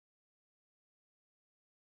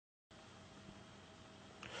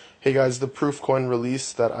Hey guys, the proof coin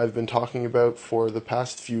release that I've been talking about for the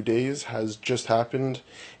past few days has just happened,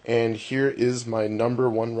 and here is my number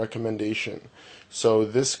one recommendation. So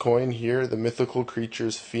this coin here, the Mythical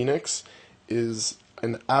Creatures Phoenix, is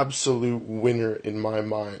an absolute winner in my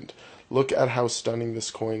mind. Look at how stunning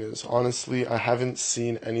this coin is. Honestly, I haven't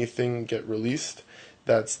seen anything get released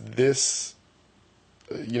that's this,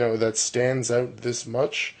 that stands out this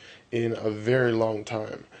much in a very long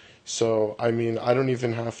time. So, I mean, I don't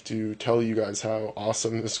even have to tell you guys how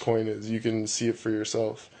awesome this coin is. You can see it for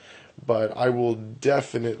yourself. But I will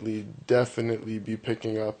definitely be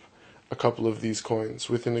picking up a couple of these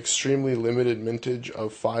coins. With an extremely limited mintage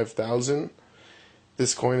of 5,000,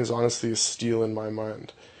 this coin is honestly a steal in my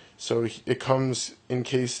mind. So it comes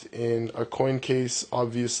encased in a coin case,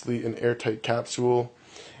 obviously an airtight capsule,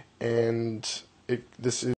 and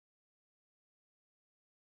this is